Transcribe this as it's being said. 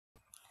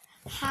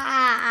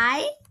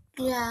Hi,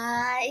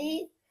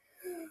 guys.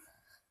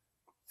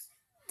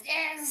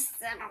 There's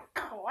some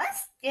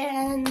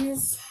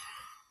questions.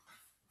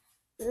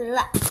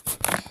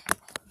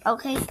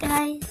 Okay,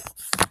 guys.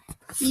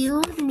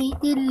 You need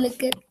to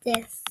look at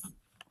this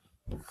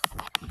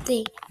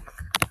thing.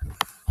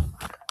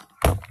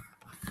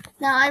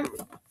 Now I'm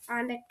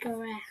on the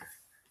graph.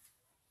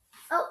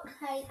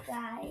 Okay,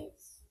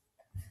 guys.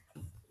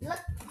 Look.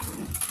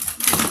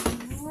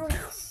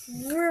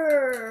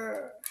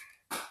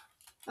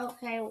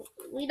 Okay,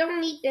 we don't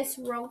need this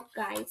rope,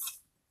 guys.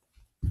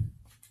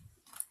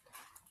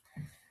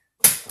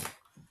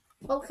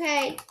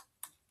 Okay.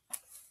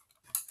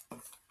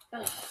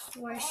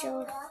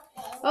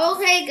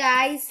 Okay,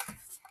 guys.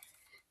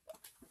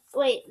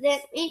 Wait,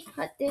 let me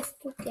put this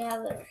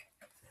together.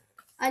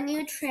 I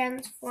need to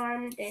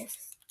transform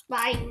this. But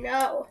I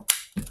know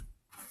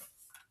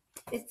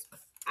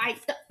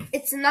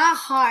it's not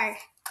hard.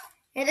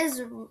 It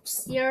is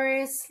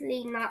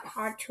seriously not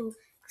hard to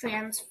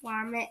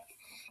transform it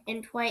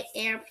into an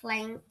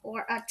airplane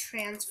or a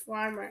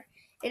transformer.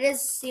 It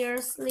is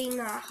seriously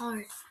not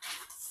hard.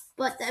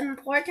 But the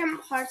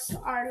important parts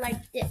are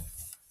like this.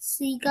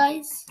 See,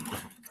 guys?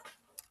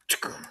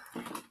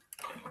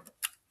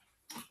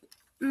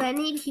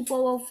 Many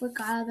people will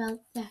forget about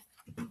that.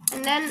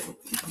 And then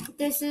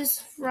this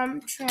is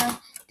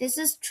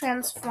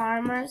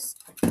Transformers.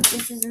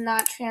 This is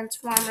not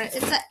Transformers.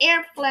 It's an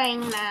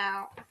airplane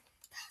now.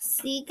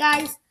 See,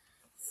 guys?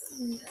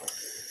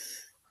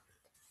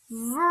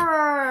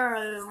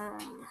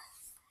 Vroom.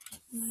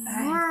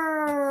 Vroom.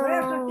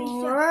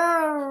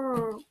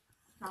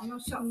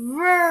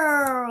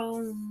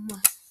 Vroom.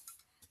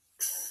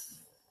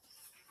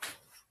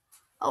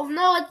 Oh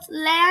no, it's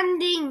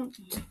landing.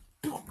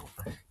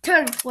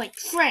 Turn to a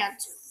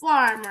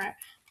transformer.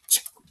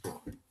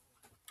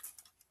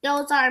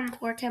 Those are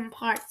important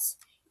parts.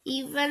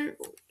 Even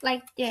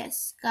like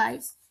this,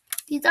 guys.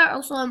 These are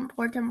also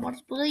important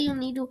parts, but you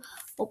need to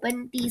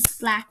open these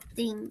black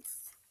things.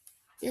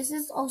 This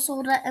is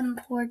also the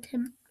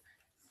important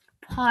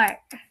part.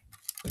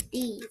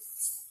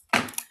 These.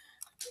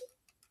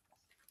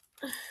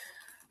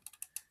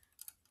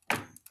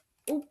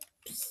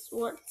 Oops,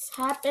 what's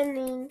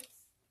happening?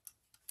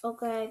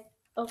 Okay.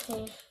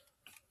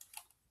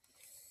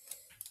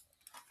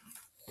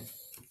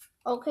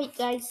 Okay,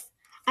 guys,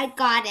 I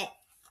got it.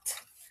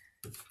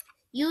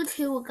 You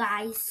too,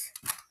 guys.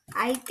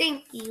 I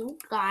think you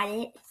got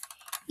it.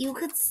 You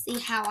could see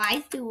how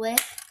I do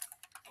it.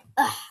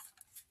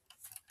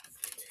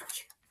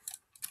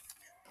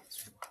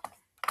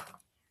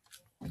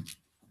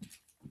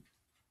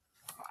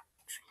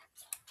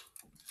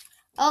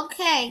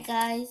 Okay,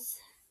 guys.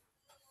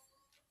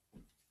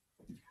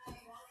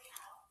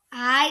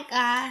 Hi,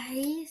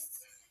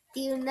 guys. Do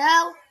you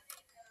know?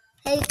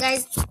 Hey,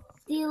 guys,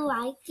 do you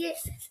like it?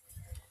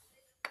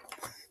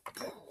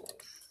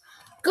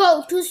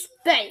 Go to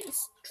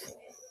space.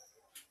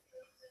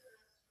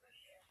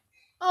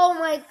 Oh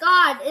my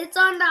God, it's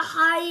on the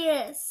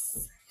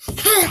highest.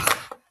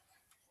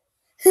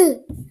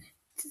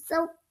 It's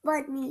so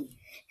funny.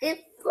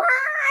 It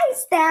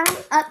flies down,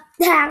 up,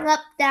 down,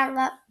 up, down,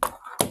 up.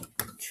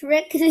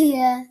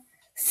 Trickier.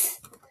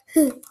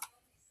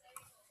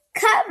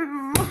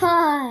 Come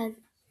on.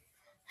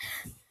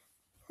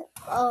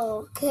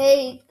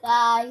 Okay,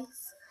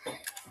 guys.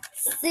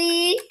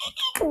 See,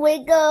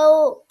 we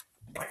go.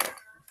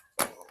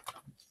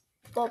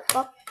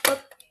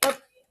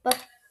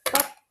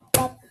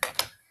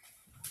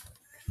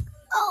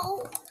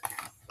 Oh.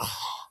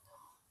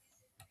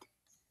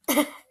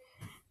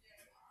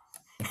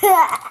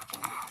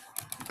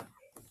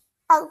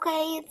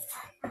 Okay, it's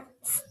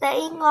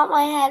staying on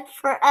my head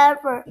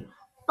forever.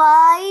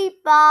 Bye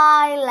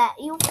bye, let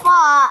you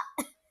fart.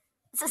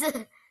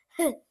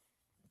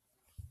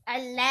 I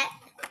let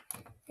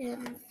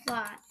him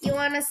fart. You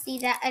want to see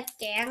that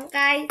again,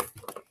 guys?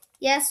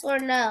 Yes or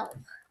no?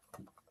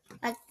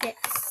 Like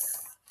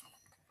this.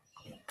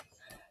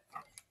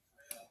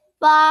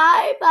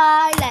 Bye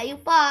bye, let you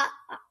fart.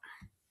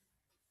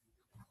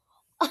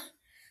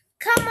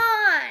 Come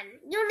on,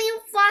 you need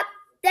to fart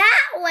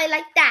that way,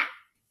 like that.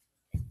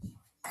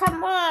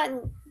 Come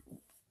on.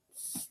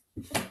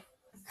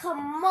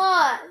 Come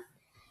on.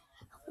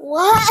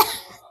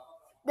 What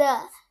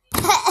the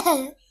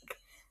heck?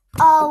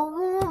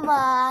 Oh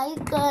my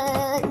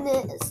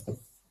goodness.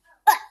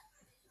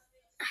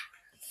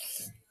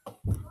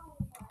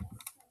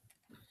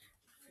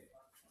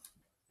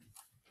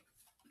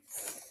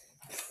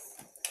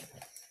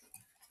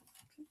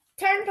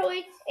 Turn to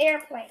its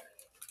airplane.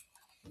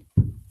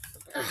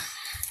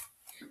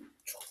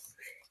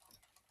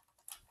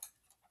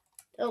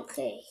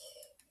 Okay.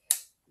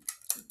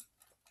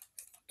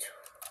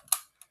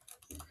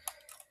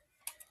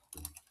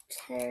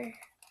 Turn.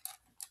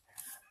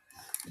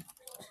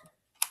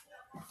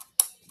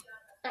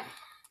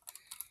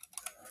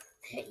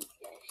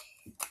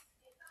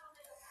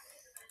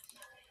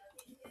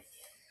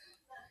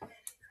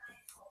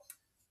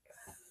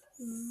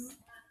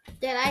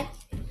 Did I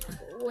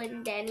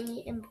win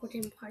any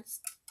important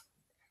parts?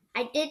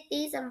 I did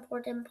these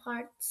important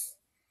parts.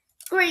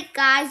 Great,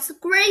 guys.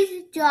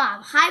 Great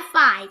job. High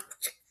five.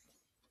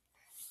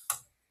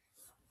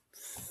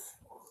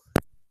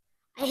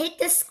 I hit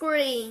the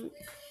screen.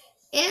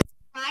 It's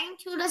flying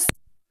to the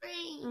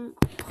screen.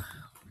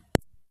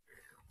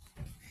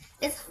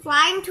 It's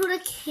flying to the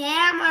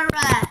camera.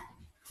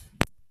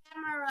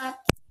 Camera.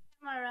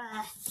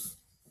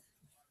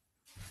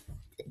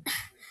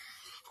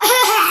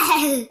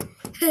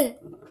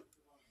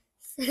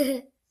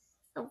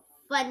 So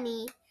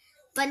funny.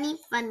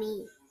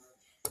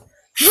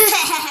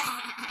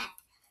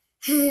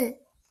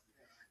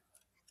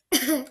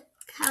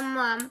 Come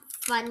on,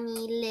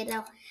 funny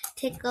little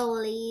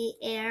tickly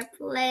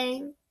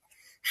airplane.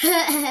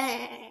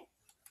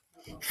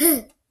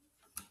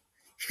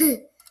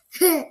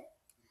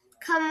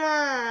 Come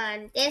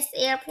on, this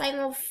airplane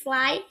will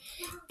fly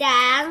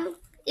down.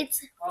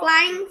 It's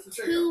flying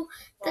to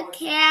the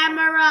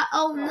camera.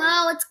 Oh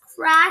no, it's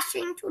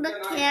crashing to the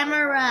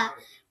camera.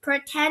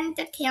 Pretend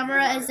the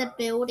camera is a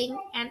building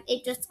and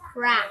it just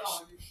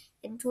crashed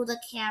into the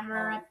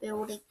camera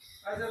building.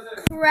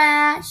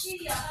 Crash.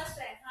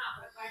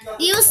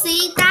 You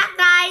see that,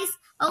 guys?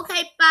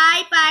 Okay,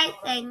 bye.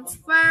 Thanks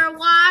for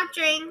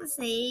watching.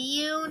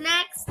 See you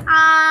next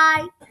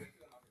time.